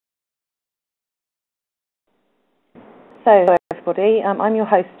So, hello everybody, I'm your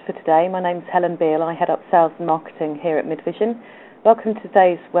host for today. My name's Helen Beale. I head up sales and marketing here at MidVision. Welcome to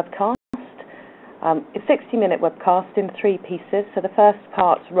today's webcast. It's a 60-minute webcast in 3 pieces. So the first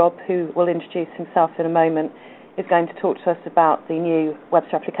part, Rob, who will introduce himself in a moment, is going to talk to us about the new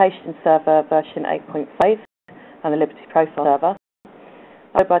WebSphere application server version 8.5 and the Liberty Profile server.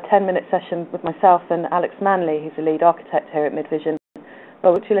 Followed by a 10-minute session with myself and Alex Manley, who's the lead architect here at MidVision.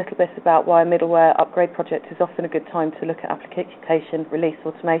 I'll talk to you a little bit about why a middleware upgrade project is often a good time to look at application release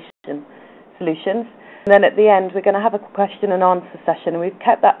automation solutions. And then at the end, we're going to have a question and answer session, and we've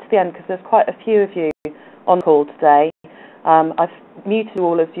kept that to the end because there's quite a few of you on the call today. I've muted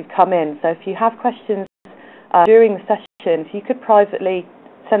all as you've come in, so if you have questions during the session, if you could privately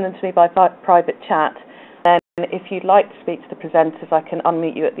send them to me by private chat, and if you'd like to speak to the presenters, I can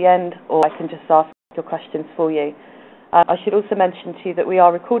unmute you at the end, or I can just ask your questions for you. I should also mention to you that we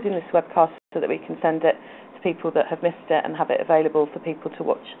are recording this webcast so that we can send it to people that have missed it and have it available for people to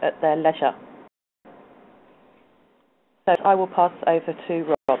watch at their leisure. So I will pass over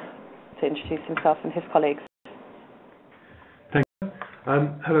to Rob to introduce himself and his colleagues. Thank you.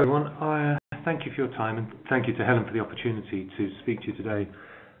 Hello everyone. Thank you for your time, and thank you to Helen for the opportunity to speak to you today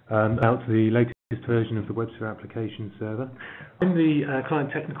about the latest version of the WebSphere application server. I'm the client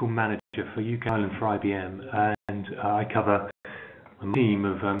technical manager for UK Ireland for IBM, and I cover a team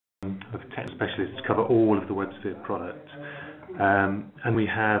of technical specialists to cover all of the WebSphere products. And we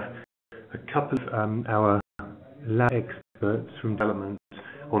have a couple of our lab experts from development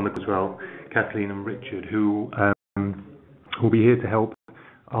on the as well, Kathleen and Richard, who will be here to help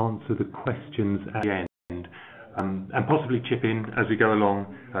answer the questions at the end. And possibly chip in as we go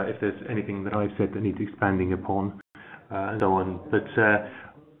along if there's anything that I've said that needs expanding upon, and so on.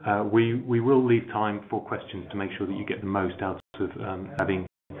 But we will leave time for questions to make sure that you get the most out of having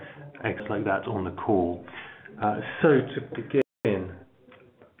experts like that on the call. So to begin,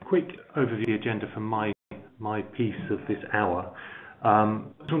 quick overview of the agenda for my piece of this hour. I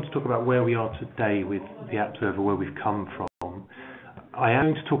just want to talk about where we are today with the app server, where we've come from. I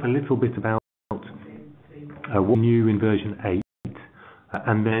am going to talk a little bit about what's new in version 8,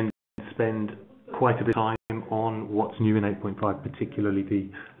 and then spend quite a bit of time on what's new in 8.5, particularly the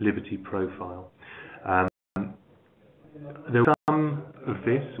Liberty Profile. There are some of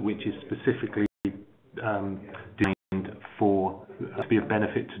this which is specifically designed to be of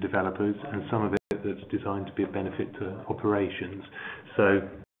benefit to developers, and some of it that's designed to be of benefit to operations. So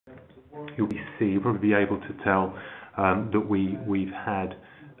you'll probably be able to tell that we've had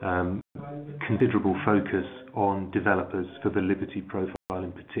considerable focus on developers for the Liberty Profile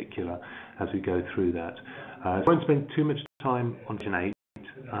in particular as we go through that. So I won't spend too much time on version 8,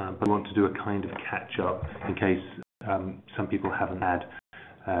 but I want to do a kind of catch-up in case some people haven't had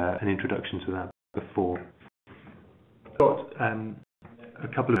an introduction to that before. I've got a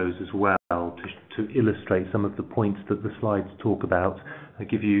couple of those as well to illustrate some of the points that the slides talk about and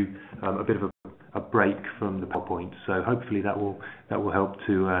give you a bit of a break from the PowerPoint. So hopefully that will help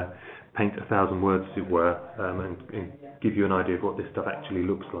to paint 1,000 words, as it were, and give you an idea of what this stuff actually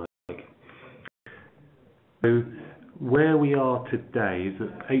looks like. So where we are today is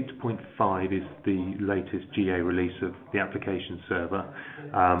that 8.5 is the latest GA release of the application server.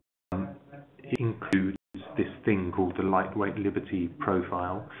 It includes this thing called the Lightweight Liberty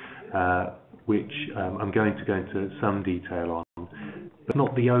Profile, which I'm going to go into some detail on, but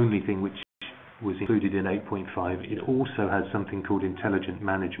not the only thing which was included in 8.5. It also has something called Intelligent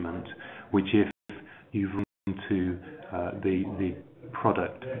Management, which if you've run to the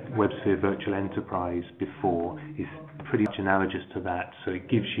product WebSphere Virtual Enterprise before, is pretty much analogous to that. So it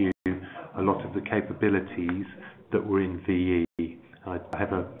gives you a lot of the capabilities that were in VE. I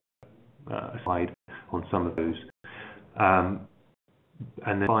have a slide on some of those. And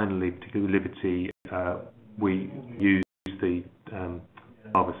then finally, particularly Liberty, we use the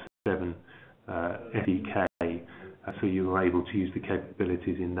Java 7 SDK, so you were able to use the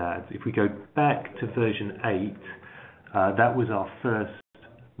capabilities in that. If we go back to version 8, that was our first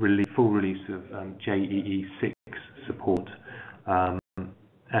full release of JEE 6 support,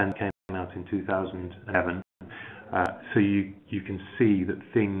 and came out in 2011. So you can see that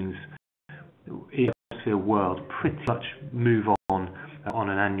things in the WebSphere world pretty much move on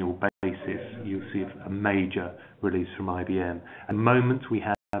an annual basis. You'll see a major release from IBM. At the moment we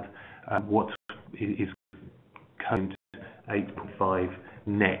have what is code 8.5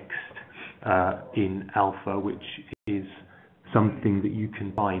 next in alpha, which is something that you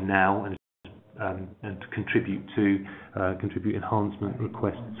can buy now and contribute enhancement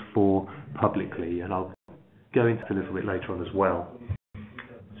requests for publicly, and I'll go into it a little bit later on as well.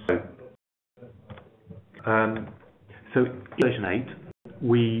 So in version 8,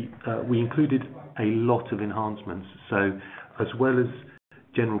 we included a lot of enhancements. So as well as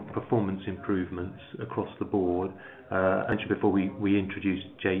general performance improvements across the board, and before we introduced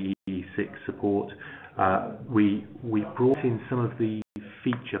JE6 support, we brought in some of the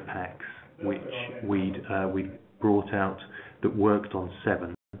feature packs which we brought out that worked on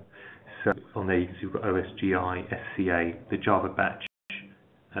 7. So on there you can see we've got OSGI, SCA, the Java batch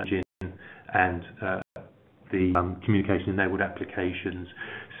engine, and the communication-enabled applications.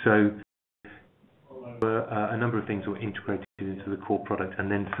 So a number of things were integrated into the core product, and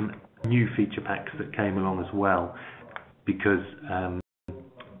then some new feature packs that came along as well, because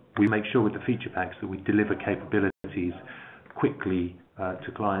we make sure with the feature packs that we deliver capabilities quickly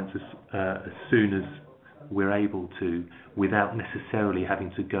to clients as soon as we're able to, without necessarily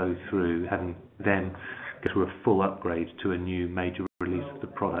having to go through a full upgrade to a new major release of the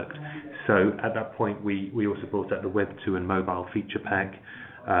product. So at that point we also brought out the Web 2 and mobile feature pack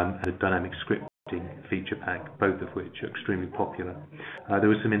and a dynamic scripting feature pack, both of which are extremely popular. There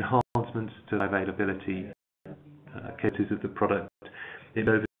were some enhancements to availability capabilities of the product. It's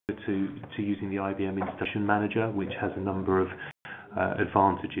over to using the IBM Installation Manager, which has a number of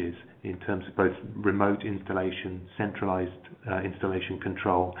advantages in terms of both remote installation, centralized installation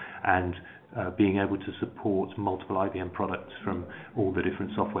control, and being able to support multiple IBM products from all the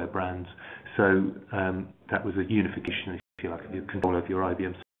different software brands. So that was a unification, if you like, of your control of your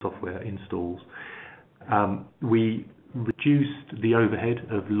IBM software installs. We reduced the overhead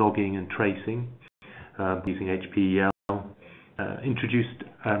of logging and tracing using HPEL. Introduced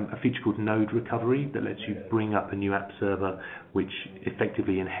a feature called Node Recovery that lets you bring up a new app server which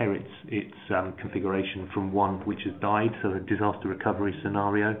effectively inherits its configuration from one which has died, so a disaster recovery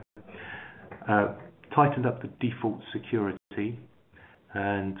scenario. Tightened up the default security,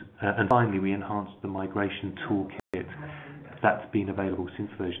 and finally we enhanced the migration toolkit. That's been available since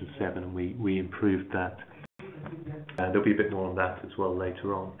version 7, and we improved that. There'll be a bit more on that as well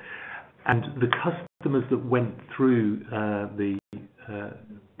later on. And the customers that went through the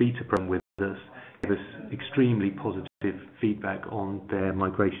beta program with us gave us extremely positive feedback on their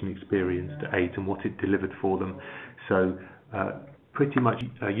migration experience to 8 and what it delivered for them. So pretty much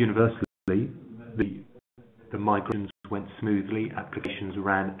universally, the migrations went smoothly, applications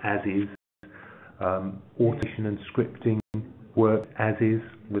ran as is, automation and scripting worked as is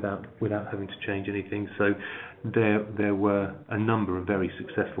without having to change anything. So there were a number of very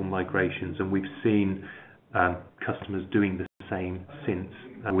successful migrations, and we've seen customers doing the same since,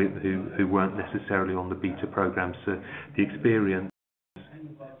 who weren't necessarily on the beta program. So the experience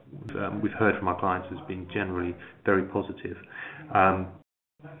we've heard from our clients has been generally very positive.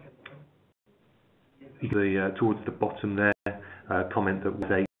 Towards the bottom there, comment that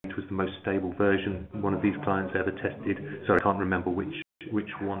Windows 8 was the most stable version one of these clients ever tested. Sorry, I can't remember which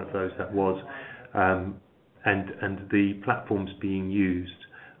one of those that was. And the platforms being used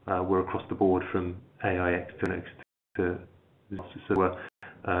were across the board from AIX to Next to so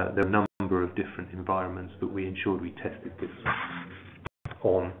there are a number of different environments that we ensured we tested this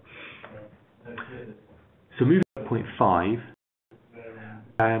on. So moving to point 5,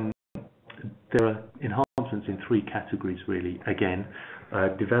 there are enhancements in 3 categories really. Again,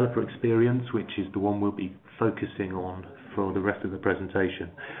 developer experience, which is the one we'll be focusing on for the rest of the presentation,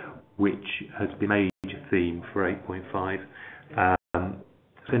 which has been a major theme for 8.5.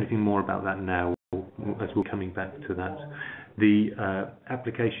 So anything more about that now, as we're coming back to that. The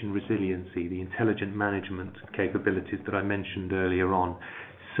application resiliency, the intelligent management capabilities that I mentioned earlier on.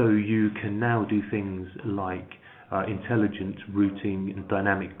 So you can now do things like intelligent routing and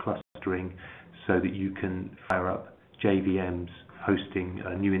dynamic clustering, so that you can fire up JVMs hosting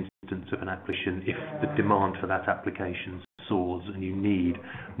a new instance of an application if the demand for that application soars and you need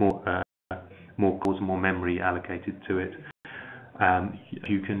more cores and more memory allocated to it.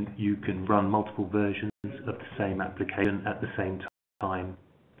 You can run multiple versions of the same application at the same time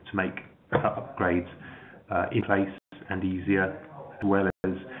to make upgrades in place and easier, as well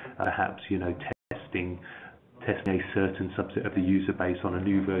as perhaps testing a certain subset of the user base on a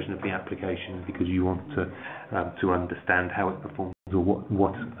new version of the application because you want to understand how it performs, or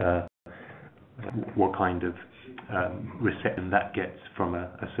what kind of reception that gets from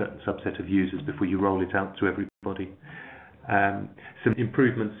a certain subset of users before you roll it out to everybody. Some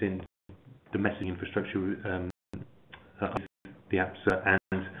improvements in the messaging infrastructure, the apps,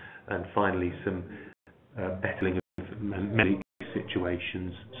 and finally some bettering of memory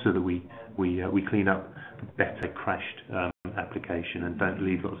situations, so that we clean up better crashed application and don't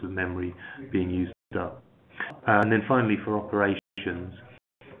leave lots of memory being used up. And then finally, for operations,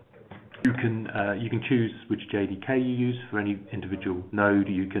 You can choose which JDK you use for any individual node.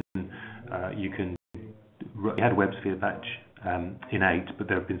 We had a WebSphere batch in 8, but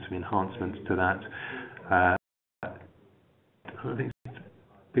there have been some enhancements to that. I think it's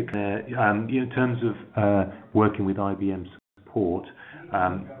big in terms of working with IBM support,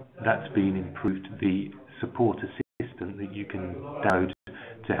 that's been improved. The support assistant that you can download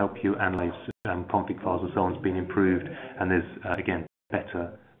to help you analyze config files and so on has been improved, and there's again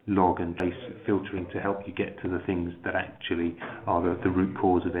better log and trace filtering to help you get to the things that actually are the root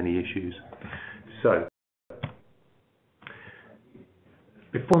cause of any issues. So,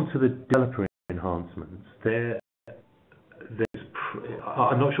 before on to the developer enhancements,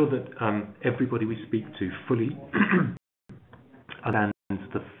 I'm not sure that everybody we speak to fully understands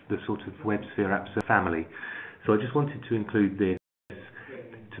the sort of WebSphere apps family. So I just wanted to include this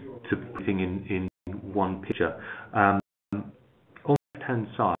to put things in one picture. On the left-hand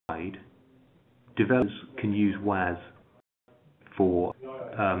side, developers can use WAS for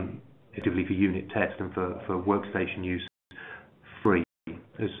effectively for unit test and for workstation use free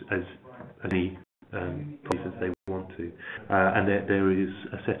as many places they want to. And there is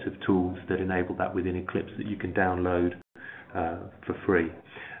a set of tools that enable that within Eclipse that you can download for free.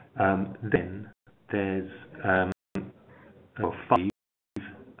 Then there's 5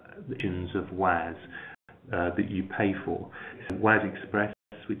 versions of WAS that you pay for. So WAS Express,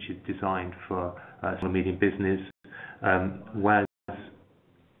 which is designed for small and medium business. WAS,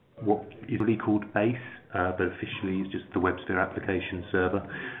 what is really called Base, but officially is just the WebSphere application server,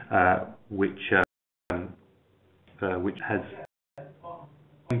 which has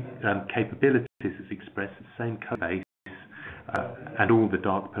capabilities as Express, the same code base, and all the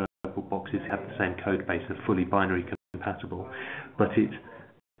dark purple boxes have the same code base, are fully binary compatible, but it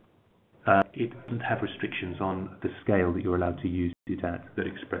doesn't have restrictions on the scale that you're allowed to use it at that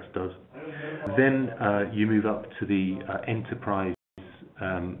Express does. Then you move up to the enterprise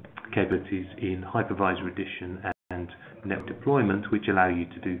capabilities in Hypervisor Edition and network deployment, which allow you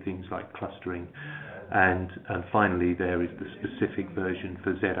to do things like clustering. And finally, there is the specific version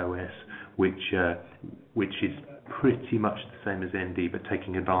for ZOS, which is pretty much the same as ND, but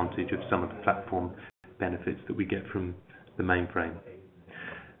taking advantage of some of the platform benefits that we get from the mainframe.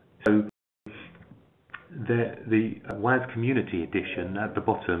 So the WAS Community Edition at the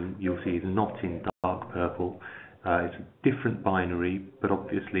bottom, you'll see, is not in dark purple. It's a different binary, but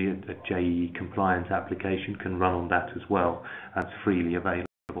obviously a JEE compliant application can run on that as well. And it's freely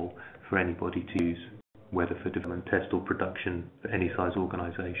available for anybody to use, whether for development, test, or production for any size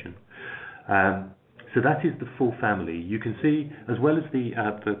organization. So that is the full family. You can see, as well as the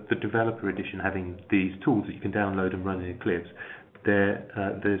developer edition having these tools that you can download and run in Eclipse,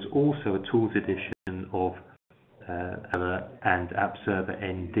 there's also a tools edition of and App Server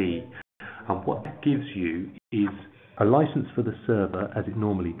ND. And what that gives you is a license for the server, as it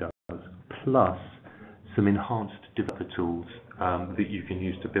normally does, plus some enhanced developer tools that you can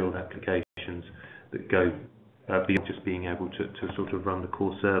use to build applications that go beyond just being able to sort of run the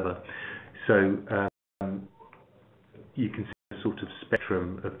core server. So you can see the sort of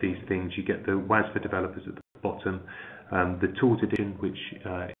spectrum of these things. You get the WAS for developers at the bottom, the tools edition, which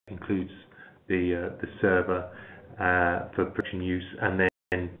includes the server for production use, and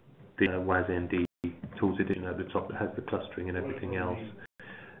then the WAS ND tools edition at the top that has the clustering and everything else.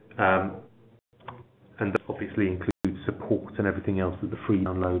 And that obviously includes support and everything else that the free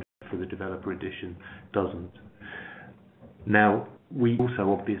download for the developer edition doesn't. Now, we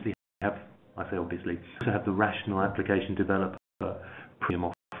also obviously have, also have the Rational Application Developer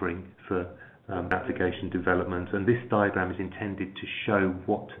premium offering for application development, and this diagram is intended to show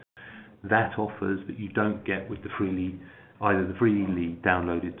what that offers that you don't get with either the freely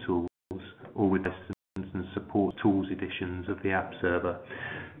downloaded tools or with lessons and support tools editions of the app server.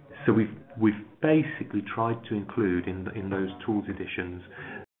 So we've basically tried to include in those tools editions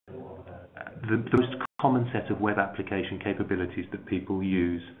the most common set of web application capabilities that people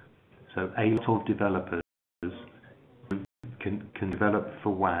use. So a lot of developers can develop for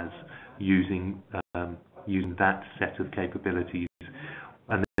WAS using that set of capabilities.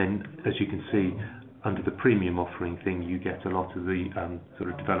 And then, as you can see, under the premium offering thing, you get a lot of the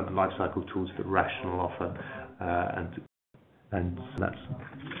sort of development lifecycle tools that Rational offer, and so that's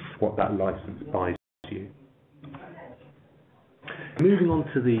what that license buys you. Moving on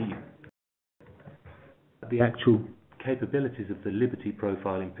to the actual capabilities of the Liberty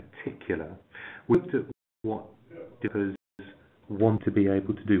profile in particular, we looked at what developers want to be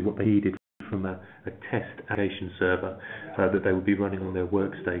able to do, what they needed from a test application server that they would be running on their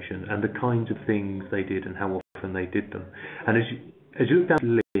workstation, and the kinds of things they did and how often they did them. And as you look down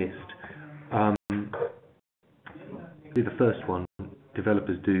the list, the first one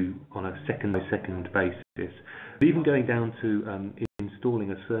developers do on a second-by-second basis. But even going down to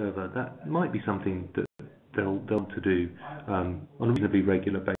installing a server, that might be something that they'll want to do on a reasonably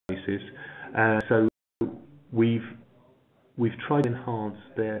regular basis. So we've tried to enhance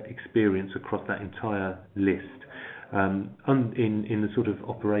their experience across that entire list. In the sort of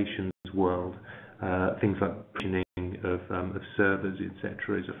operations world, things like provisioning of servers,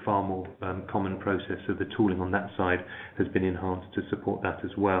 etc., is a far more common process, so the tooling on that side has been enhanced to support that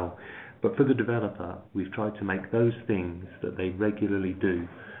as well. But for the developer, we've tried to make those things that they regularly do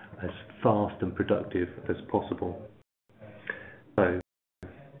as fast and productive as possible. So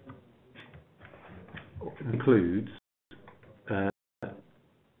it includes the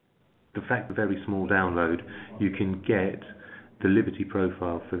fact that very small download, you can get the Liberty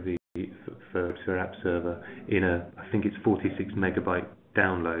profile for WebSphere app server in I think it's 46 megabyte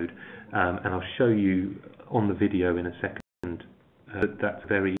download, and I'll show you on the video in a second that's a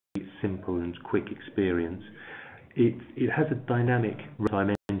very simple and quick experience. It has a dynamic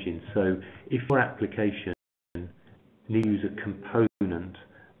runtime engine, so if your application needs a component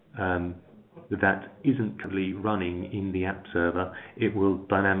that isn't currently running in the app server, it will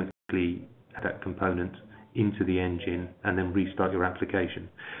dynamically add that component into the engine and then restart your application.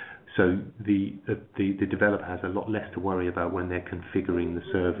 So the developer has a lot less to worry about when they're configuring the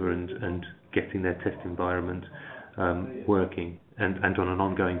server and getting their test environment working and on an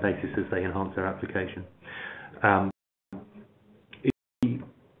ongoing basis as they enhance their application. It's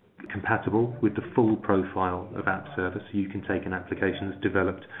compatible with the full profile of App Server, so you can take an application that's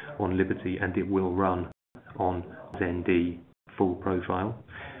developed on Liberty and it will run on ZenD full profile.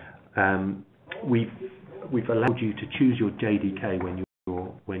 We've allowed you to choose your JDK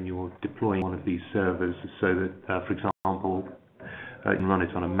when you're deploying one of these servers, so that, for example, you can run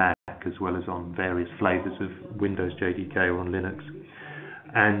it on a Mac as well as on various flavors of Windows JDK or on Linux.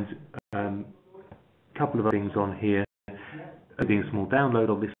 And a couple of other things on here. Being a small download,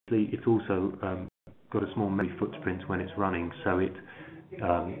 obviously, it's also got a small memory footprint when it's running, so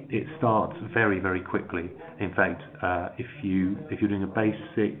it starts very, very quickly. In fact, if you're doing a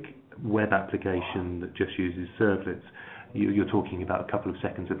basic web application that just uses servlets, you're talking about a couple of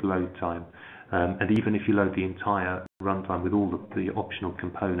seconds of load time. And even if you load the entire runtime with all the optional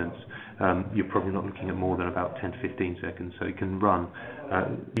components, you're probably not looking at more than about 10 to 15 seconds. So it can run,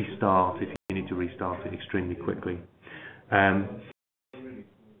 restart if you need to restart it extremely quickly. And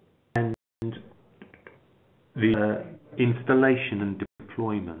the installation and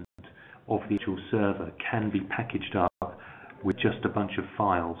deployment of the actual server can be packaged up with just a bunch of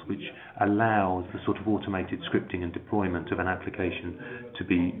files, which allows the sort of automated scripting and deployment of an application to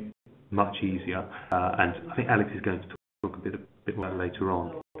be much easier. And I think Alex is going to talk a bit more later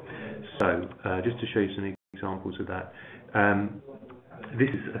on. So just to show you some examples of that, this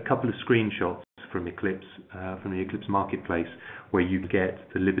is a couple of screenshots from Eclipse, from the Eclipse marketplace, where you get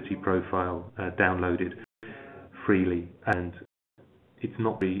the Liberty profile downloaded freely, and it's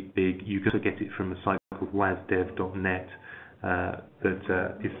not very big. You can also get it from a site called wasdev.net.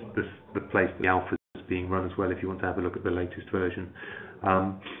 That is the place that the alpha is being run as well, if you want to have a look at the latest version.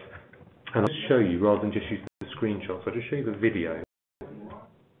 And I'll show you, rather than just use the screenshots, I'll just show you the video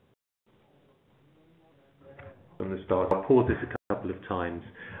from the start. I'll pause this a couple of times.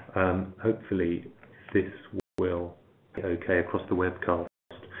 Hopefully this will be okay across the webcast.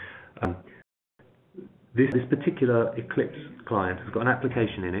 This particular Eclipse client has got an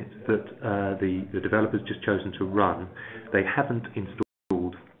application in it that the developer's just chosen to run. They haven't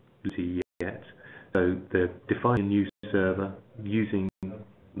installed Liberty yet, so they're defining a new server using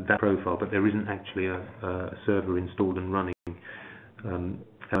that profile, but there isn't actually a server installed and running at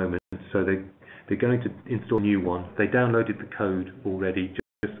the moment. So they're going to install a new one. They downloaded the code already.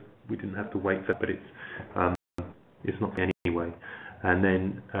 Just we didn't have to wait for it, but it's not anyway. And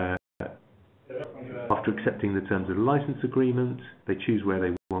then after accepting the terms of the license agreement, they choose where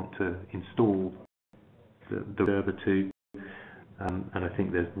they want to install the server to, and I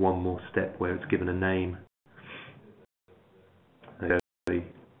think there's one more step where it's given a name.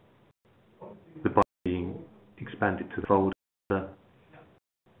 The file being expanded to the folder.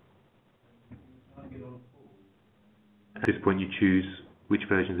 At this point, you choose which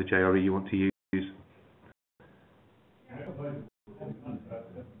version of the JRE you want to use,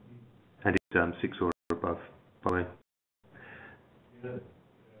 and it's 6 or above, by the way.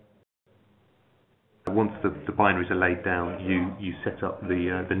 Once the binaries are laid down, you set up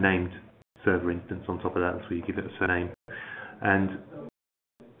the named server instance on top of that, so you give it a surname, and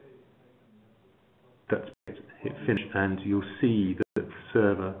that's it finished. And you'll see that the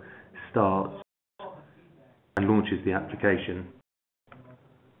server starts and launches the application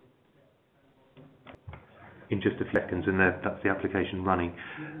in just a few seconds, and that's the application running.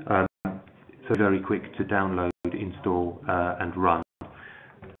 So very quick to download, install, and run.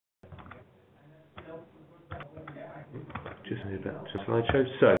 Just move back to slideshow.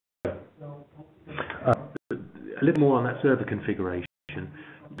 So a little more on that server configuration.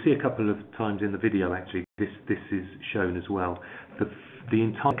 You'll see a couple of times in the video actually this is shown as well. The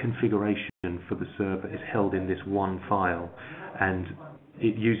entire configuration for the server is held in this one file, and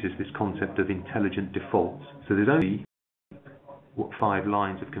it uses this concept of intelligent defaults. So there's only 5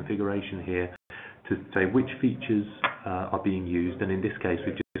 lines of configuration here to say which features are being used, and in this case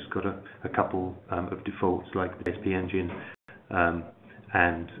we've just got a couple of defaults like the DSP engine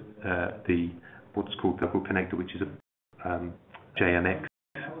and the what's called the connector, which is a JMX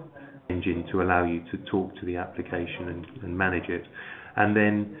engine to allow you to talk to the application and manage it, and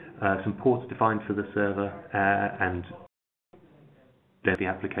then some ports defined for the server, and then the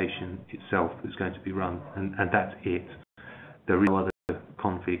application itself that's going to be run, and that's it. There is no other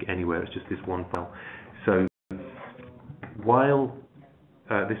config anywhere. It's just this one file. So while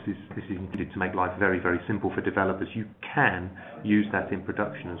this is intended to make life very, very simple for developers, you can use that in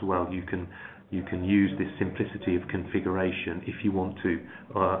production as well. You can use this simplicity of configuration if you want to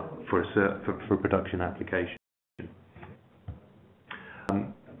for a production application.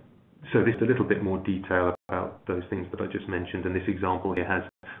 So this is a little bit more detail about those things that I just mentioned, and this example here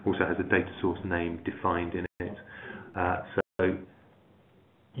also has a data source name defined in it. So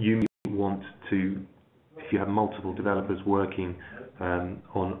you want to, if you have multiple developers working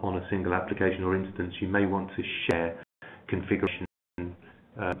on a single application or instance, you may want to share configuration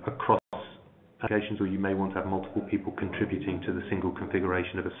across applications, or you may want to have multiple people contributing to the single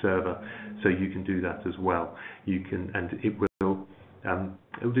configuration of a server. So you can do that as well. You can, and it will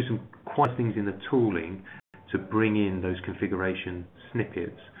do some quite things in the tooling to bring in those configuration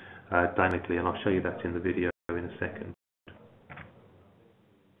snippets dynamically, and I'll show you that in the video in a second.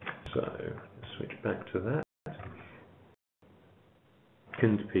 So let's switch back to that.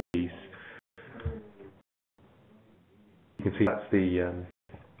 Second piece, you can see that's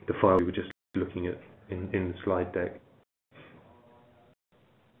the file we were just looking at in the slide deck.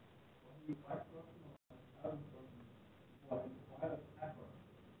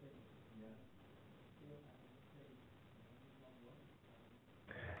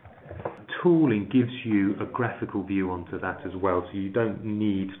 Tooling gives you a graphical view onto that as well, so you don't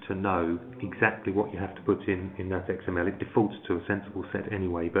need to know exactly what you have to put in that XML. It defaults to a sensible set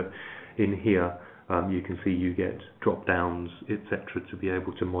anyway, but in here you can see you get drop downs, etc., to be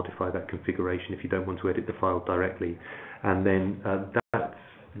able to modify that configuration if you don't want to edit the file directly. And then that's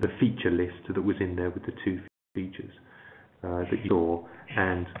the feature list that was in there with the 2 features that you saw,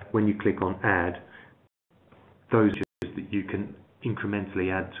 and when you click on add, those features that you can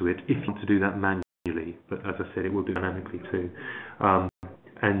incrementally add to it if you want to do that manually, but as I said, it will do dynamically too.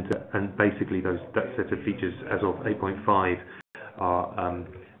 And basically that set of features as of 8.5 are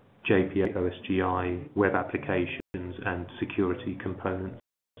JPA, OSGI, web applications, and security components.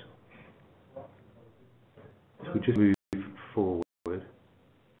 So we just move forward.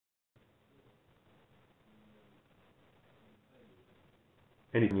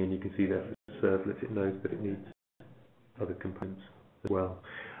 Anything in, you can see there for the servlet, it knows that it needs other components as well.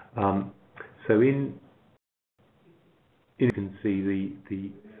 So you can see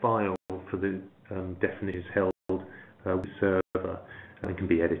the file for the definition is held with the server, and can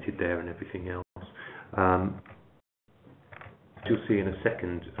be edited there and everything else. You'll see in a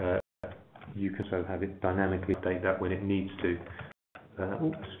second, you can also have it dynamically update that when it needs to.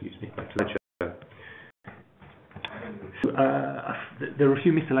 Excuse me, back to the show. So, there are a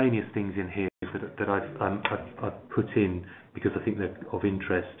few miscellaneous things in here that I've put in because I think they're of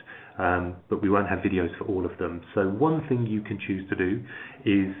interest, but we won't have videos for all of them. So one thing you can choose to do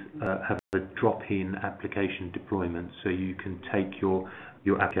is have a drop-in application deployment, so you can take your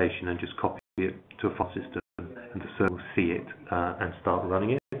application and just copy it to a file system, and the server will see it and start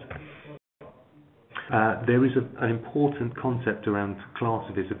running it. There is an important concept around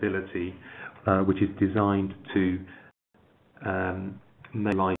class visibility, which is designed to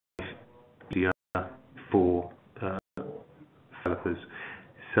make life easier for developers.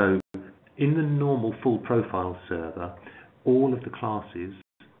 So in the normal full profile server, all of the classes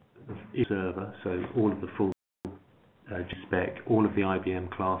in the server, so all of the full spec, all of the IBM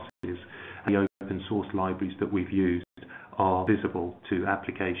classes, and the open source libraries that we've used are visible to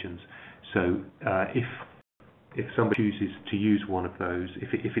applications. So if somebody chooses to use one of those, if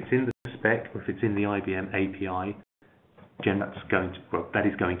it's in the spec or if it's in the IBM API, that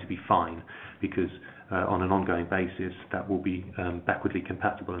is going to be fine. because on an ongoing basis that will be backwardly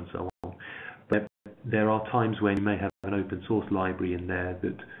compatible and so on. But there are times when you may have an open source library in there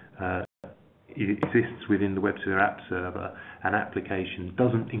that it exists within the WebSphere app server. An application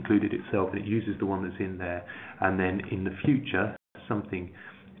doesn't include it itself, and it uses the one that's in there, and then in the future something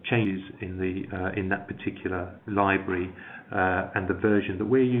changes in that particular library, and the version that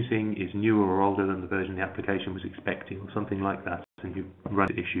we're using is newer or older than the version the application was expecting, or something like that, and you run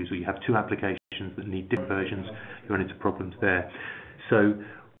into issues, or you have two applications that need different versions, you run into problems there. So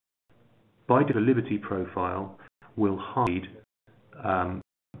by default, Liberty profile will hide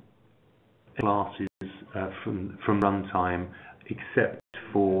classes from runtime, except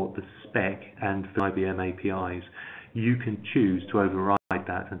for the spec and the IBM APIs. You can choose to override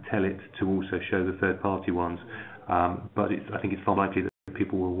that and tell it to also show the third-party ones, but I think it's far likely that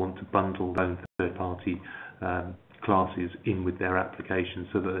people will want to bundle their own third-party classes in with their application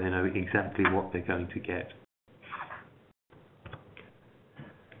so that they know exactly what they're going to get.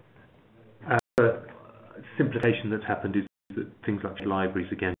 The simplification that's happened is that things like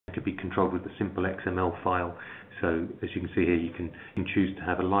libraries, again, can be controlled with a simple XML file. So as you can see here, you can choose to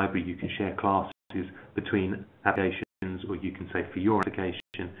have a library, you can share classes between applications, or you can say for your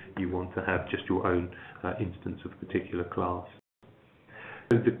application you want to have just your own instance of a particular class.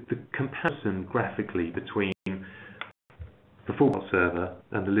 So the comparison graphically between the full server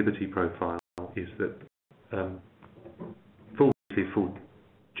and the Liberty profile is that full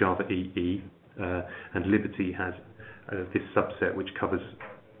Java EE and Liberty has this subset which covers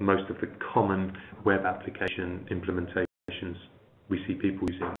most of the common web application implementations we see people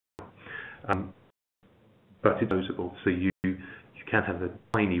using. But it's usable, so you can have a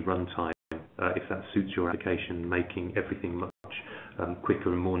tiny runtime if that suits your application, making everything much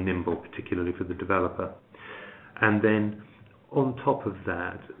quicker and more nimble, particularly for the developer. And then on top of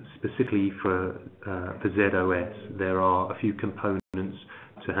that, specifically for ZOS, there are a few components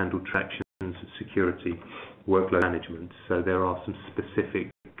to handle tractions, security, workload management. So there are some specific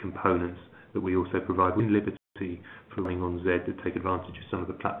components that we also provide with Liberty for running on Z to take advantage of some of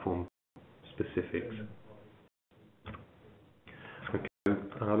the platform specifics. Okay,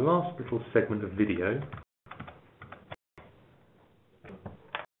 our last little segment of video.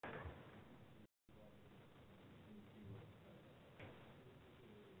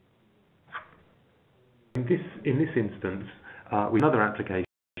 In this instance, with another application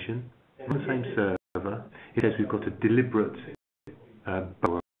on the same server, it says we've got a deliberate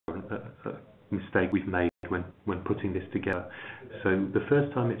mistake we've made when putting this together. So the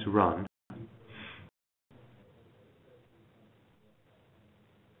first time it's run,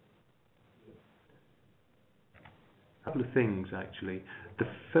 a couple of things actually. The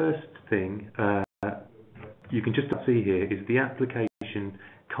first thing you can just see here is the application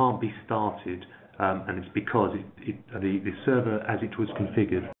can't be started, and it's because the server as it was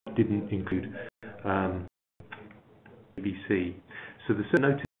configured didn't include ABC. So the server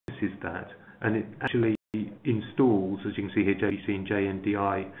notices that, and it actually installs, as you can see here, JDBC and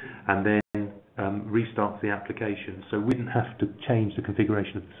JNDI, and then restarts the application. So we didn't have to change the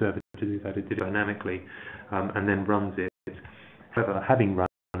configuration of the server to do that. It did it dynamically, and then runs it. However, having run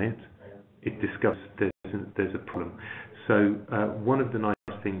it, it discovers there's a problem. So one of the nice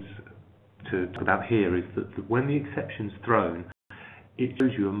things to talk about here is that when the exception's thrown, it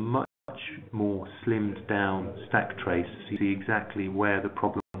shows you a much more slimmed down stack trace, so you see exactly where the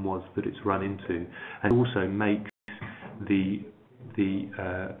problem was that it's run into, and also makes the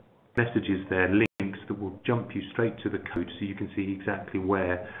messages there links that will jump you straight to the code, so you can see exactly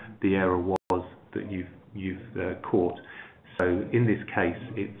where the error was that you've caught. So in this case,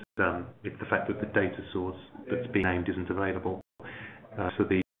 it's the fact that the data source that's being named isn't available. So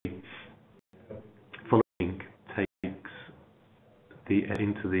the following takes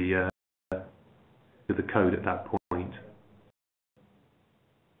into the code at that point.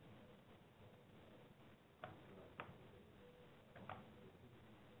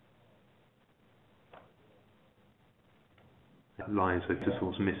 Line, so data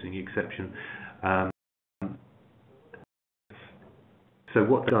source missing exception. So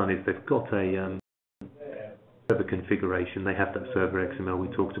what they've done is they've got a server configuration. They have that server XML we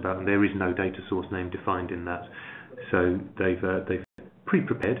talked about, and there is no data source name defined in that. So they've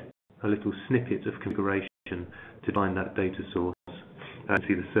pre-prepared a little snippet of configuration to find that data source. You can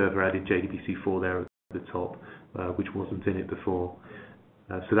see the server added JDBC4 there at the top, which wasn't in it before.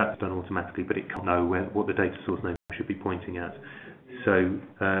 So that's done automatically, but it can't know what the data source name should be pointing at. So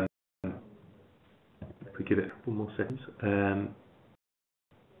if we give it a couple more seconds.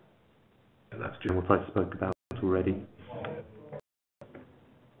 That's just what I spoke about already.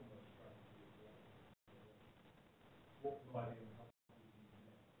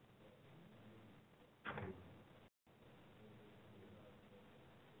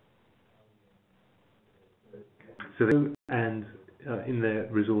 So and in their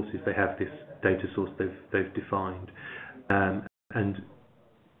resources they have this data source they've defined, and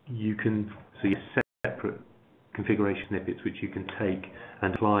you can see separate configuration snippets which you can take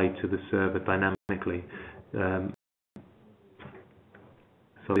and apply to the server dynamically.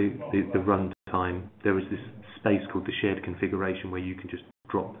 So the runtime, there is this space called the shared configuration where you can just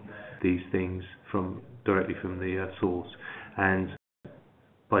drop these things directly from the source, and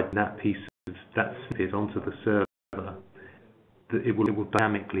by that piece of that snippet onto the server, it will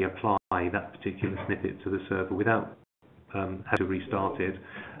dynamically apply that particular snippet to the server without having to restart it,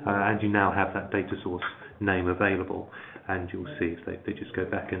 and you now have that data source name available, and you'll see if they just go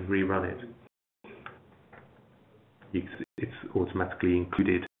back and rerun it, it's automatically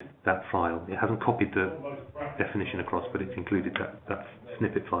included that file. It hasn't copied the definition across, but it's included that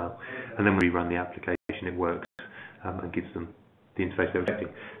snippet file, and then when we run the application it works and gives them the interface they're expecting.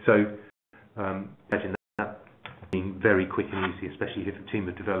 So imagine that being very quick and easy, especially if a team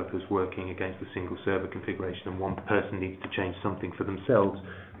of developers working against a single server configuration and one person needs to change something for themselves,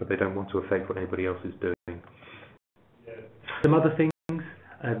 but they don't want to affect what anybody else is doing. Some other things,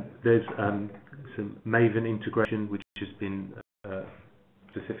 there's some Maven integration which has been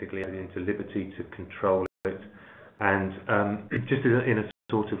specifically added into Liberty to control it, and just in a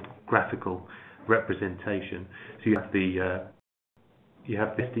sort of graphical representation. So you have the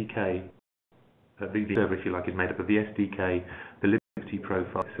SDK, the server, if you like, is made up of the SDK, the Liberty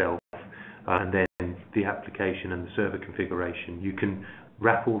profile itself, and then the application and the server configuration. You can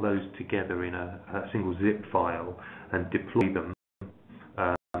wrap all those together in a single zip file and deploy them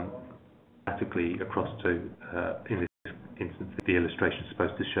automatically across to, in this instance, the illustration is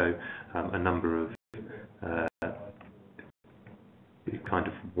supposed to show a number of kind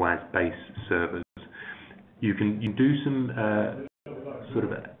of WAS-based servers. You can do some sort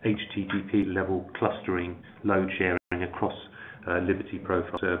of HTTP level clustering, load sharing across Liberty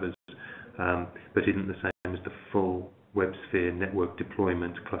profile servers, but isn't the same as the full WebSphere network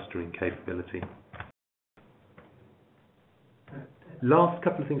deployment clustering capability. Last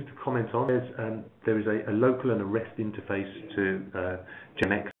couple of things to comment on. There is a local and a REST interface to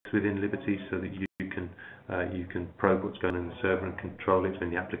JMX within Liberty, so that you can probe what's going on in the server and control it in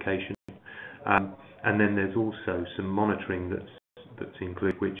the application. And then there's also some monitoring that's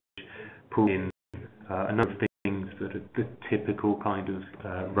included, which pull in a number of things that are the typical kind of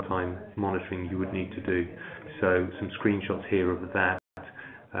runtime monitoring you would need to do. So some screenshots here of that.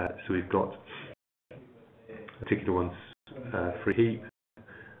 So we've got particular ones for a heap,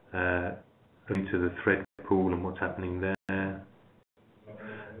 into the thread pool and what's happening there.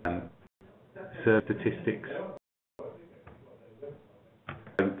 Server statistics.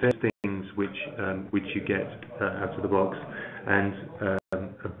 So there's things which you get out of the box, and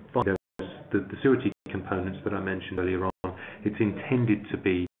the security components that I mentioned earlier on. It's intended to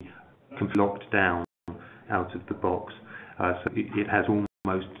be locked down out of the box, so it has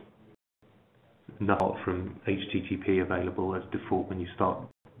almost nothing from HTTP available as default when you start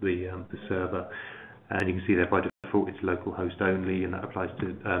the server, and you can see there by default it's localhost only, and that applies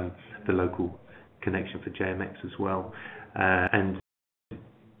to the local connection for JMX as well. And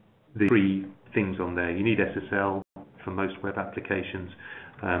the three things on there, you need SSL for most web applications.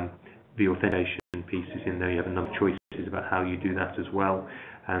 The authentication piece is in there. You have a number of choices about how you do that as well,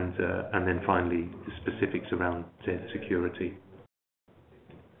 and then finally the specifics around security.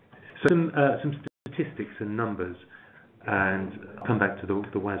 So some statistics and numbers, and I'll come back to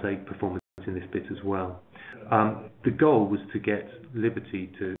the WAS-8 performance in this bit as well. The goal was to get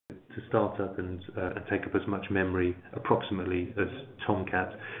Liberty to start up and take up as much memory approximately as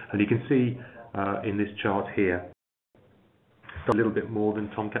Tomcat, and you can see in this chart here a little bit more than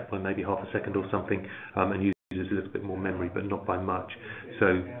Tomcat by maybe half a second or something, and uses a little bit more memory, but not by much.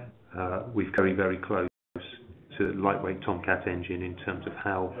 So we're very, very close to lightweight Tomcat engine in terms of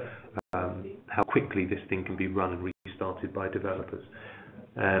how quickly this thing can be run and restarted by developers.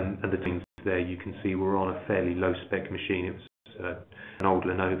 And the things there you can see we're on a fairly low spec machine. It was an old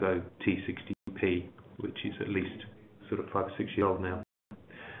Lenovo T60P, which is at least sort of 5 or 6 years old now.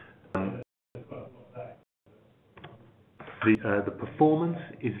 The performance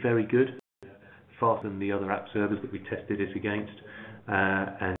is very good, faster than the other app servers that we tested it against,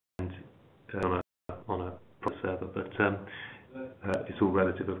 and on a pro server, but it's all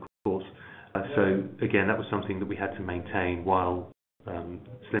relative, of course. So again, that was something that we had to maintain while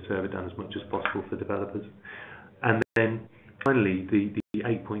Slim Server done as much as possible for developers. And then finally, the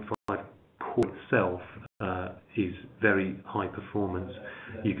 8.5 core itself is very performance,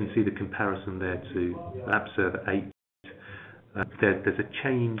 you can see the comparison there to App Server 8. There's a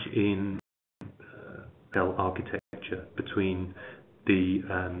change in cell architecture between the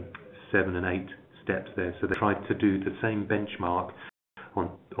 7 and 8 steps there. So they tried to do the same benchmark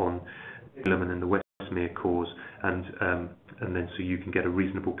on Element and the WebSphere cores, and then so you can get a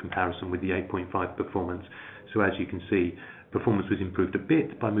reasonable comparison with the 8.5 performance. So as you can see, performance was improved a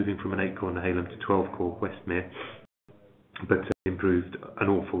bit by moving from an 8-core Nehalem to 12-core WebSphere, but improved an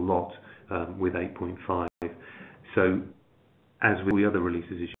awful lot with 8.5. So as with the other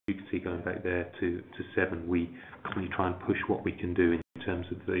releases, as you can see going back there to 7, we constantly try and push what we can do in terms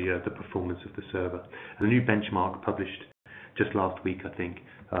of the performance of the server. And a new benchmark published just last week, I think,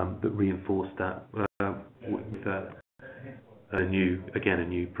 that reinforced that with a new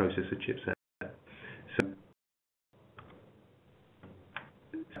processor chipset. So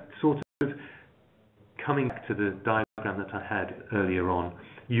sort of coming back to the diagram that I had earlier on,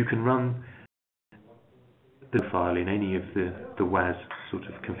 you can run the file in any of the WAS sort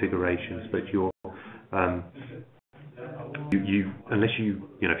of configurations, but unless if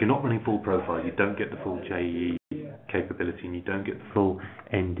you're not running full profile, you don't get the full JE capability, and you don't get the full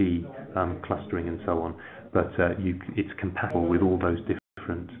ND clustering and so on. But it's compatible with all those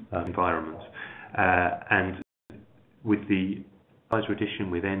different environments. And with the Advisor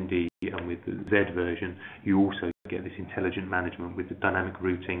Edition, with ND and with the Z version, you also get this intelligent management with the dynamic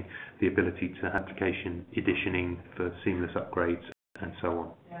routing, the ability to application editioning for seamless upgrades, and so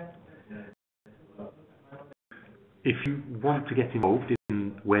on. If you want to get involved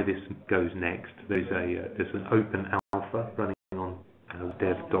in where this goes next, there's an open alpha running on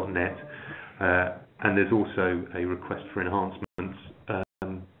dev.net, and there's also a request for enhancements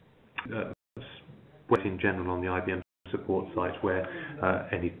in general on the IBM support site, where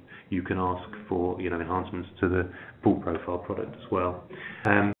you can ask for enhancements to the full profile product as well.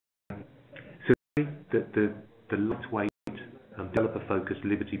 So the lightweight developer-focused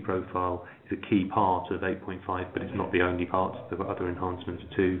Liberty profile is a key part of 8.5, but it's not the only part. There are other enhancements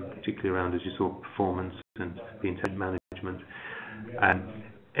too, particularly around, as you saw, performance and the intent management.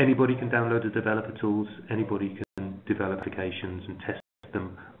 Anybody can download the developer tools. Anybody can develop applications and test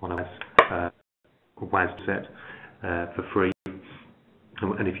them on a WAS set for free.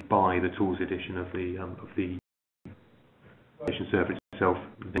 And if you buy the tools edition of the application server itself,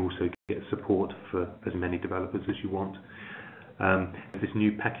 you also get support for as many developers as you want. This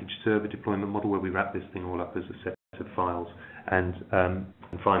new package server deployment model where we wrap this thing all up as a set of files, and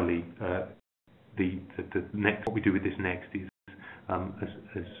finally, what we do with this next is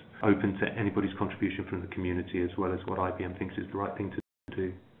as open to anybody's contribution from the community, as well as what IBM thinks is the right thing to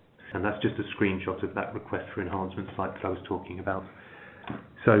do. And that's just a screenshot of that request for enhancements like I was talking about.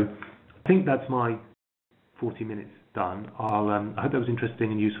 So I think that's my 40 minutes done. I hope that was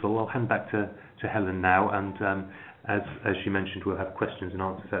interesting and useful. I'll hand back to Helen now, and as she mentioned, we'll have questions and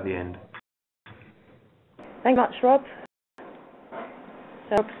answers at the end. Thank you much, Rob.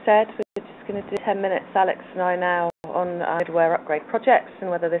 So Rob said we're just going to do 10 minutes, Alex and I, now on middleware upgrade projects and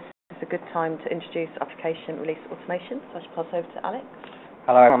whether this is a good time to introduce application release automation. So I should pass over to Alex.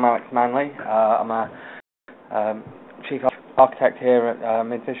 Hello, I'm Alex Manley. I'm a Chief Architect here at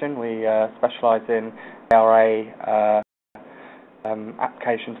MidVision. We specialise in ARA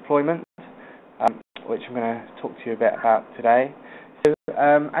application deployment, which I'm going to talk to you a bit about today. So,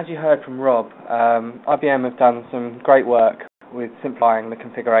 as you heard from Rob, IBM have done some great work with simplifying the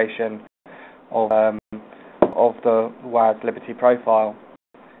configuration of the WAS Liberty profile,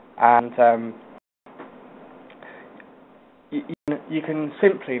 and you can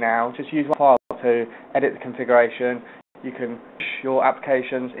simply now just use one file to edit the configuration. You can push your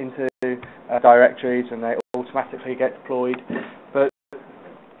applications into directories and they automatically get deployed. But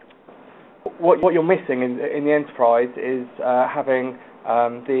what you're missing in the enterprise is having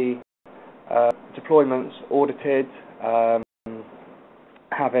the deployments audited,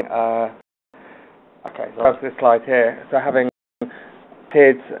 having okay, so that's this slide here. So having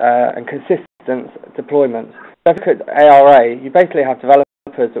and consistent deployments. So if you look at ARA, you basically have developers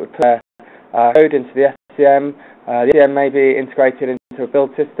that would put their code into the SCM. The SCM may be integrated into a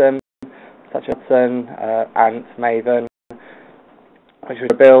build system, such as Ant, Maven, which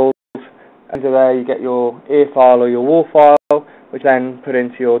would build. Under there, you get your EAR file or your WAR file, which then put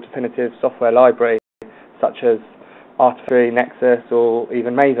into your definitive software library, such as Artifactory, Nexus, or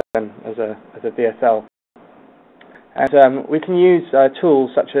even Maven as a DSL. And we can use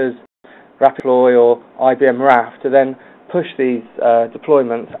tools such as Rapidly or IBM RAF to then push these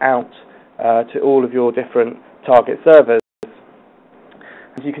deployments out to all of your different target servers.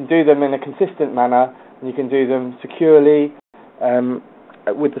 And you can do them in a consistent manner, and you can do them securely,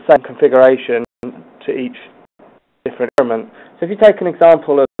 with the same configuration to each different environment. So if you take an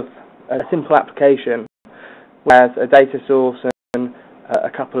example of a simple application where a data source and a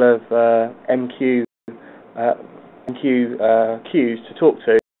couple of MQ queues to talk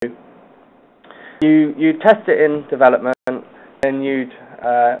to, you'd test it in development, then you'd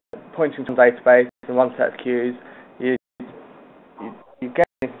pointing to a database and one set of queues, you get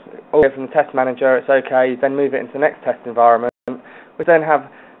all from the test manager, it's okay, you then move it into the next test environment, which then have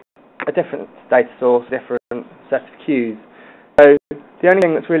a different data source, different set of queues. So the only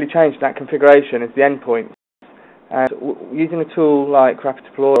thing that's really changed in that configuration is the endpoint. And using a tool like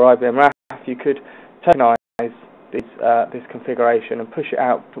RapidDeploy or IBM RAF, you could tokenize this configuration and push it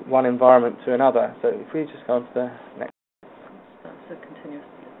out from one environment to another. So if we just go on to the next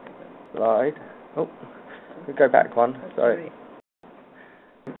slide. Oh, we go back one. Sorry.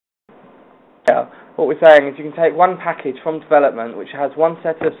 Yeah. What we're saying is you can take one package from development which has one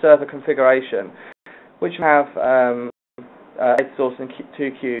set of server configuration, which have data source and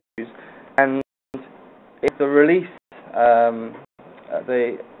two queues, and if the release,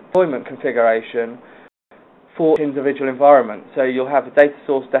 the deployment configuration for each individual environment. So you'll have a data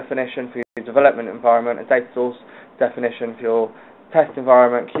source definition for your development environment, a data source definition for your test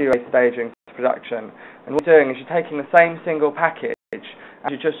environment, QA staging, production. And what you're doing is you're taking the same single package and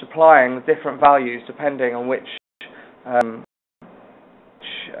you're just applying the different values depending on which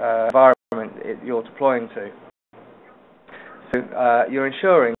environment you're deploying to. So you're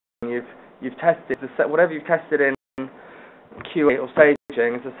ensuring you've tested whatever you've tested in QA or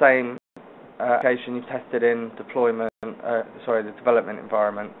staging is the same application you've tested in the development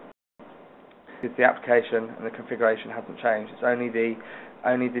environment. Because the application and the configuration hasn't changed. It's only the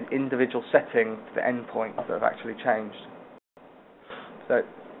individual settings, the endpoints that have actually changed. So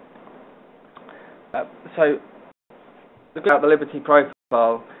the good about the Liberty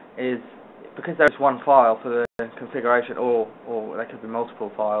profile is because there is one file for the configuration, or there could be multiple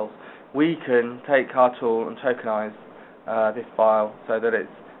files. We can take our tool and tokenize this file so that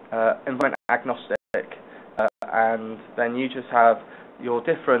it's environment agnostic, and then you just have your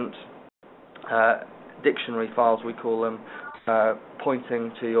different dictionary files, we call them,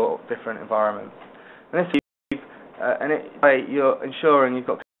 pointing to your different environments. And this you're ensuring you've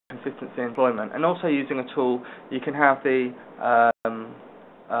got consistency in deployment, and also using a tool you can have the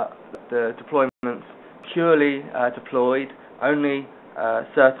deployments purely deployed. Only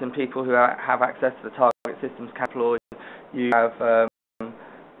certain people who have access to the target systems can deploy. You have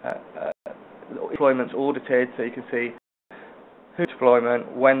deployments audited, so you can see who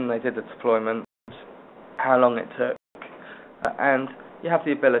deployment, when they did the deployment, how long it took, and you have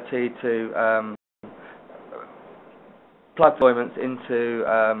the ability to plug deployments into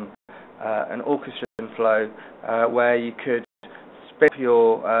an orchestration flow where you could spin up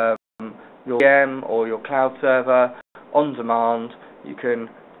your VM or your cloud server on demand. You can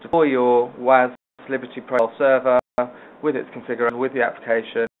deploy your WAS Liberty Profile server with its configuration, with the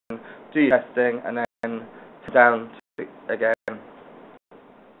application, do your testing, and then down to again.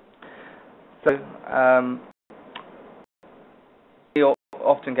 So you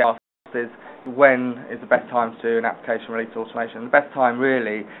often get asked is when is the best time to do an application release automation. The best time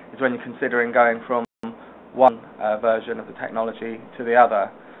really is when you're considering going from one version of the technology to the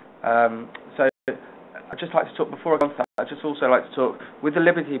other. So I'd just like to talk, before I go on to that, I'd just also like to talk with the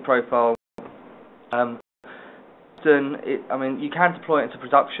Liberty profile. You can deploy it into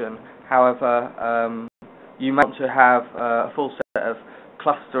production. However, you might want to have a full set of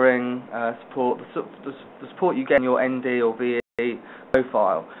clustering support, the support you get in your ND or VE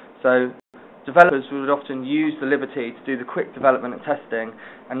profile. So developers would often use the Liberty to do the quick development and testing,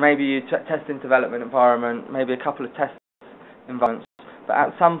 and maybe you test in development environment, maybe a couple of test environments. But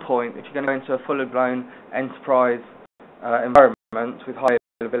at some point, if you're going to go into a fully blown enterprise environment with high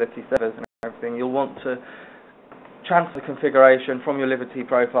availability servers and everything, you'll want to transfer the configuration from your Liberty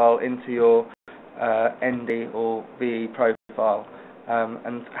profile into your ND or VE profile,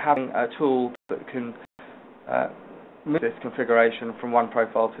 and having a tool that can move this configuration from one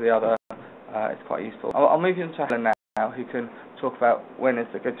profile to the other is quite useful. I'll move you into Helen now, who can talk about when is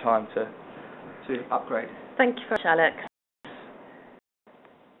a good time to upgrade. Thank you very much, Alex.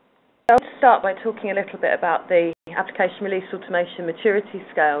 I'll start by talking a little bit about the application release automation maturity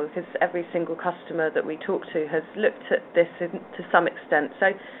scale, because every single customer that we talk to has looked at this to some extent.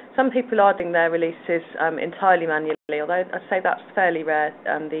 So some people are doing their releases entirely manually, although I'd say that's fairly rare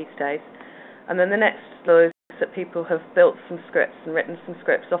these days. And then the next law is that people have built some scripts and written some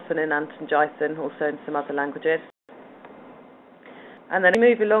scripts, often in Ant and Jython, also in some other languages. And then we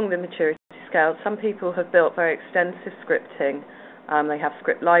move along the maturity scale, some people have built very extensive scripting. They have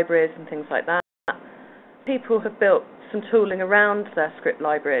script libraries and things like that. People have built some tooling around their script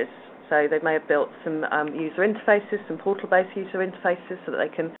libraries. So they may have built some user interfaces, some portal-based user interfaces, so that they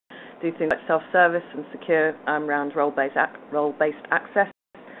can do things like self-service and secure around role-based access.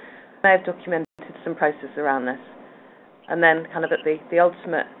 They have documented some processes around this. And then kind of at the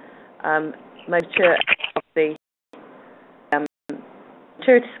ultimate mature of the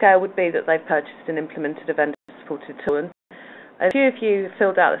maturity scale would be that they've purchased and implemented a vendor-supported tool. And a few of you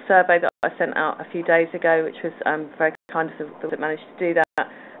filled out a survey that I sent out a few days ago, which was very kind of them that managed to do that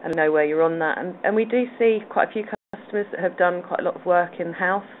and know where you're on that. And we do see quite a few customers that have done quite a lot of work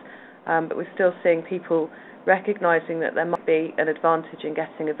in-house, but we're still seeing people recognising that there might be an advantage in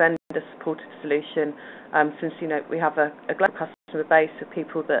getting a vendor-supported solution, since we have a global customer base of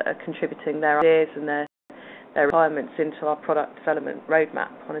people that are contributing their ideas and their requirements into our product development roadmap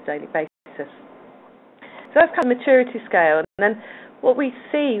on a daily basis. So that's kind of maturity scale. And then what we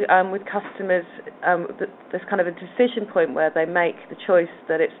see with customers, there's kind of a decision point where they make the choice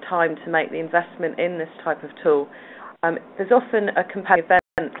that it's time to make the investment in this type of tool. There's often a compelling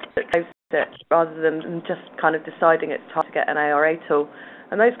event that goes with it, rather than just kind of deciding it's time to get an ARA tool.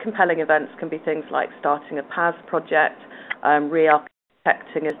 And those compelling events can be things like starting a PaaS project,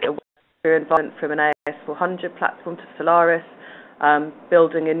 re-architecting a WebSphere environment from an AS400 platform to Solaris,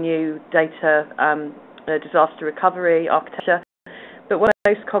 building a new data disaster recovery architecture. But one of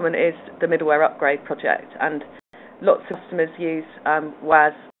the most common is the middleware upgrade project, and lots of customers use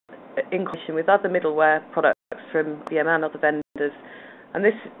WAS in combination with other middleware products from IBM and other vendors. And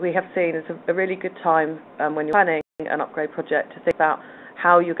this we have seen as a really good time when you're planning an upgrade project to think about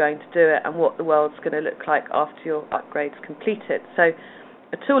how you're going to do it and what the world's going to look like after your upgrade's completed. So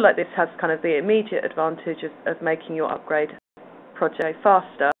a tool like this has kind of the immediate advantage of making your upgrade project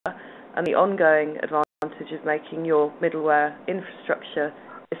faster, and the ongoing advantage of making your middleware infrastructure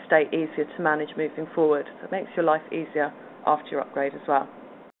estate easier to manage moving forward. So it makes your life easier after your upgrade as well.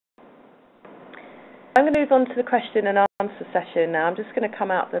 I'm going to move on to the question and answer session now. I'm just going to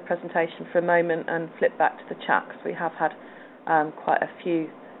come out of the presentation for a moment and flip back to the chat, because we have had quite a few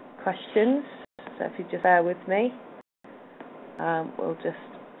questions. So if you just bear with me, we'll just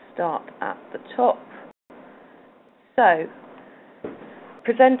start at the top. So,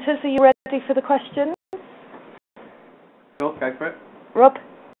 presenters, are you ready for the questions? Sure, go for it. Rob?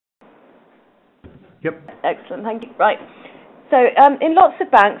 Yep. Excellent, thank you. Right. So in lots of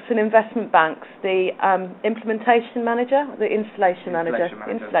banks and investment banks, the installation manager,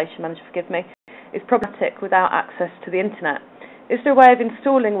 forgive me, is problematic without access to the internet. Is there a way of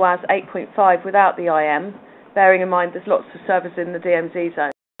installing WAS 8.5 without the IM, bearing in mind there's lots of servers in the DMZ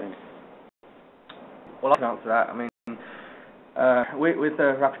zone? Well, I can answer that. I mean, with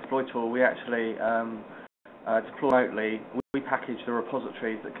the Rapid Deploy tool, we actually deploy remotely. We package the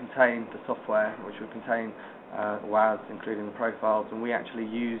repositories that contain the software, which would contain WAS, including the profiles, and we actually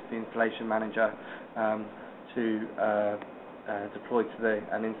use the installation manager to deploy to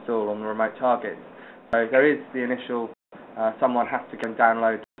and install on the remote targets. So there is the initial, someone has to go and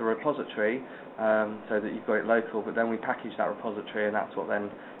download the repository so that you've got it local, but then we package that repository, and that's what then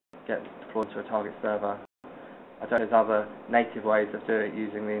gets deployed to a target server. I don't know if there's other native ways of doing it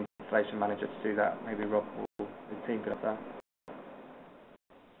using the installation manager to do that. Maybe Rob or the team could have that.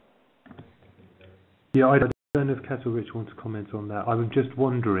 Yeah, I don't know if Kat or Rich want to comment on that. I was just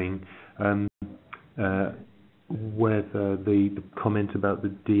wondering whether the comment about the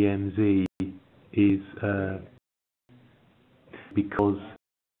DMZ is because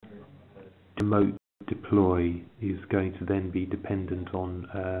remote deploy is going to then be dependent on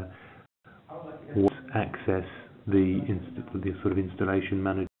what access the sort of installation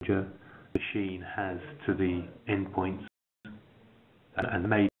manager machine has to the endpoints, and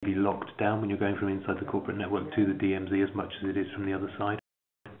may be locked down when you're going from inside the corporate network to the DMZ as much as it is from the other side.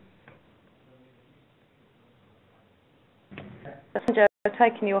 Passenger, I've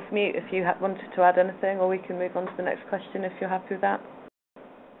taken you off mute if you wanted to add anything, or we can move on to the next question if you're happy with that.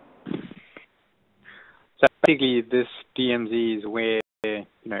 So basically, this DMZ is where,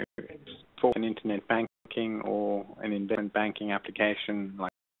 it's for an internet banking or an investment banking application,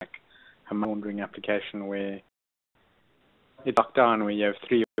 like a money laundering application, where it's locked down, where you have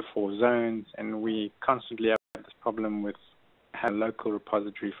 3 or 4 zones, and we constantly have this problem with having a local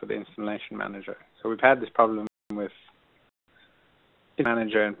repository for the installation manager. So we've had this problem with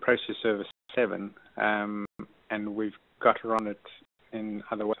manager and process service 7, and we've got around it in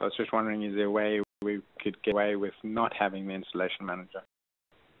other ways. I was just wondering, is there a way we could get away with not having the installation manager?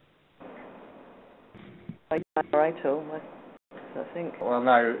 Right, all. I think. Well,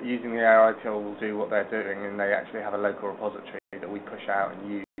 no, using the AI tool will do what they're doing, and they actually have a local repository that we push out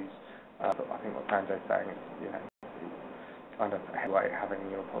and use. But I think what Sanjay's saying is, it's kind of heavyweight having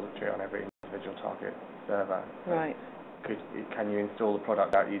your repository on every individual target server. Right. Can you install the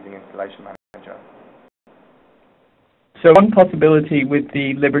product out using Installation Manager? So one possibility with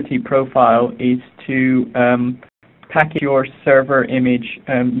the Liberty profile is to package your server image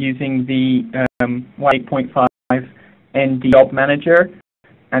using the 8.5 ND Job Manager,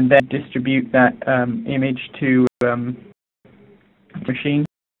 and then distribute that image to machines.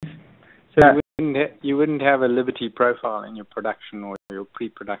 So you wouldn't have a Liberty profile in your production or your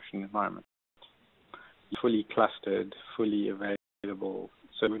pre-production environment. Fully clustered, fully available,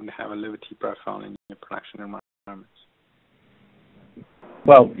 so you wouldn't have a Liberty profile in your production environments.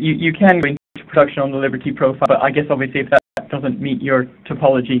 Well, you can go into production on the Liberty profile, but I guess obviously if that doesn't meet your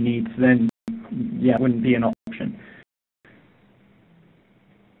topology needs, then yeah, it wouldn't be an option.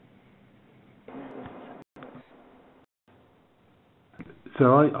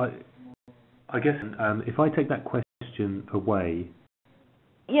 So I guess if I take that question away,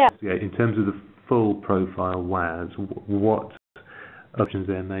 yeah, in terms of the full profile WAS, what options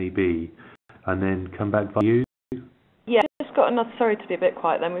there may be, and then come back by you. Yeah, just got another. Sorry to be a bit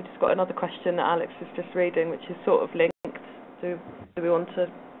quiet. Then we've just got another question that Alex is just reading, which is sort of linked. Do we want to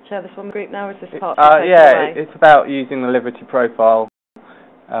share this one with the group now, or is this part? Yeah, it's about using the Liberty profile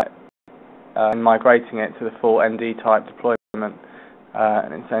and migrating it to the full ND type deployment.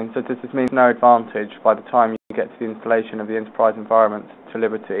 And it's saying, so does this mean no advantage by the time you get to the installation of the enterprise environment to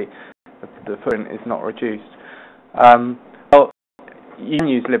Liberty, the footprint is not reduced? Well, you can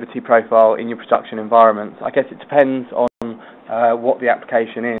use Liberty profile in your production environment. I guess it depends on what the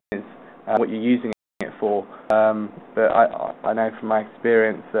application is, what you're using it for. But I know from my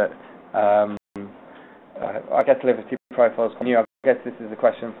experience that I guess Liberty profile is new. I guess this is a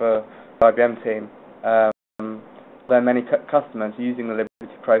question for the IBM team. There are many customers using the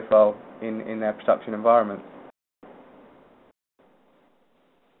Liberty profile in their production environment.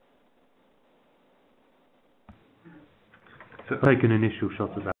 So I'll take an initial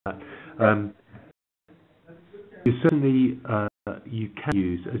shot at that. You certainly you can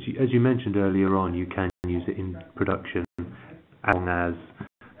use, as you mentioned earlier on, you can use it in production as long as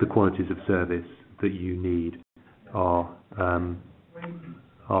the qualities of service that you need are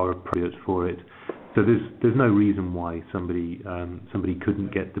appropriate for it. So there's no reason why somebody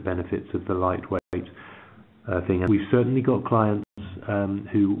couldn't get the benefits of the lightweight thing. And we've certainly got clients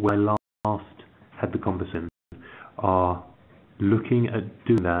who, when I last had the conversation, are looking at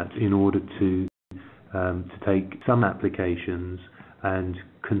doing that in order to take some applications and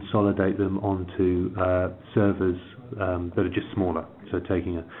consolidate them onto servers that are just smaller. So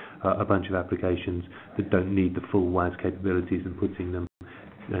taking a bunch of applications that don't need the full WAS capabilities and putting them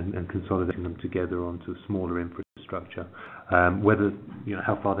and consolidating them together onto smaller infrastructure. Whether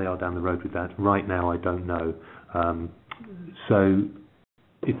how far they are down the road with that right now, I don't know. So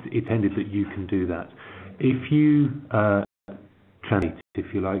it's intended that you can do that. If you translate,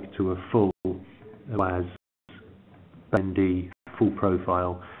 if you like, to a full WAS ND full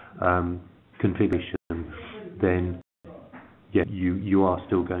profile configuration, then yeah, you are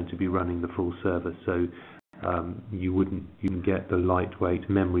still going to be running the full server. So you can get the lightweight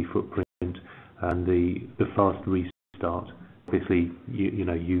memory footprint and the fast restart. Obviously,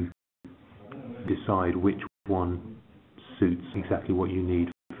 you decide which one suits exactly what you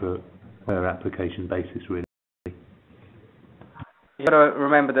need for per application basis, really. You've got to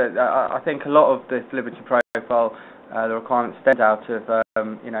remember that I think a lot of this Liberty profile, the requirement stems out of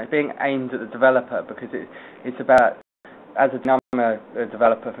being aimed at the developer, because it's about, as I'm a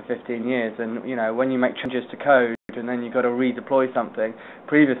developer for 15 years, and when you make changes to code and then you've got to redeploy something,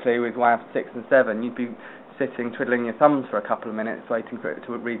 previously with WAF 6 and 7 you'd be sitting twiddling your thumbs for a couple of minutes waiting for it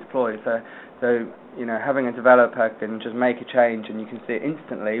to redeploy. So having a developer can just make a change and you can see it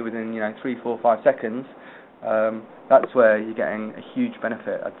instantly within 3, 4, 5 seconds. That's where you're getting a huge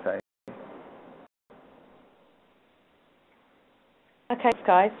benefit, I'd say. Okay,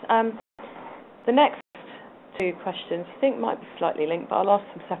 guys. The next two questions I think might be slightly linked, but I'll ask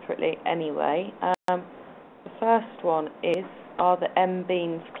them separately anyway. The first one is, are the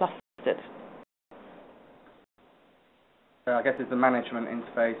M-beans clustered? I guess it's the management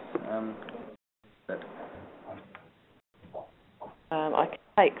interface. I can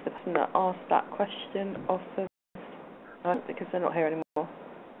take the person that asked that question off of because they're not here anymore.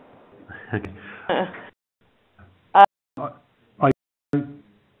 Okay.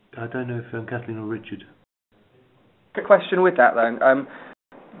 I don't know if Kathleen or Richard. Good question with that then.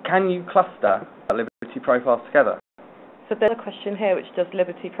 Can you cluster Liberty profiles together? So there's a question here which does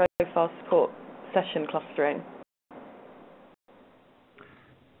Liberty Profile support session clustering?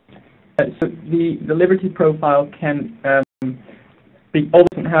 So the Liberty Profile can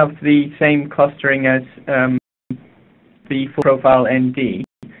doesn't have the same clustering as the full profile ND.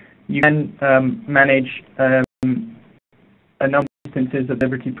 You can manage a number of instances of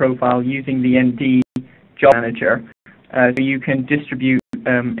Liberty Profile using the ND job manager. So you can distribute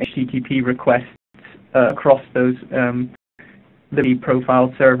HTTP requests across those Liberty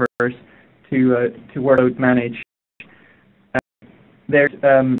Profile servers to workload manage. There's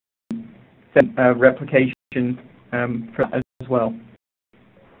some replication for that as well.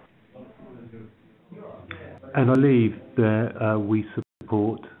 And I believe that we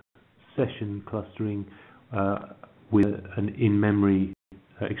support session clustering with an in-memory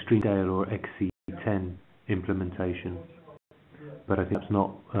extreme scale or XC10 implementation, but I think that's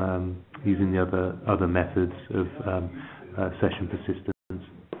not using the other methods of session persistence.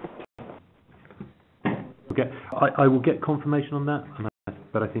 Okay, I will get confirmation on that,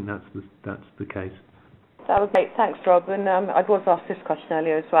 but I think that's the case. That was great. Thanks, Rob. And I was asked this question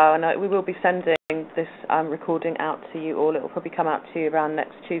earlier as well, and we will be sending this recording out to you all. It will probably come out to you around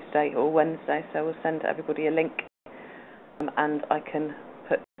next Tuesday or Wednesday, so we'll send everybody a link, and I can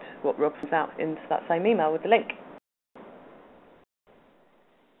put what Rob sends out into that same email with the link.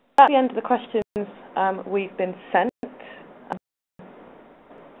 That's the end of the questions we've been sent.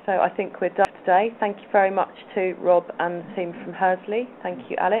 So I think we're done today. Thank you very much to Rob and the team from Hersley. Thank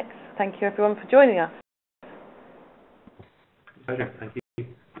you, Alex. Thank you, everyone, for joining us. Pleasure. Thank you.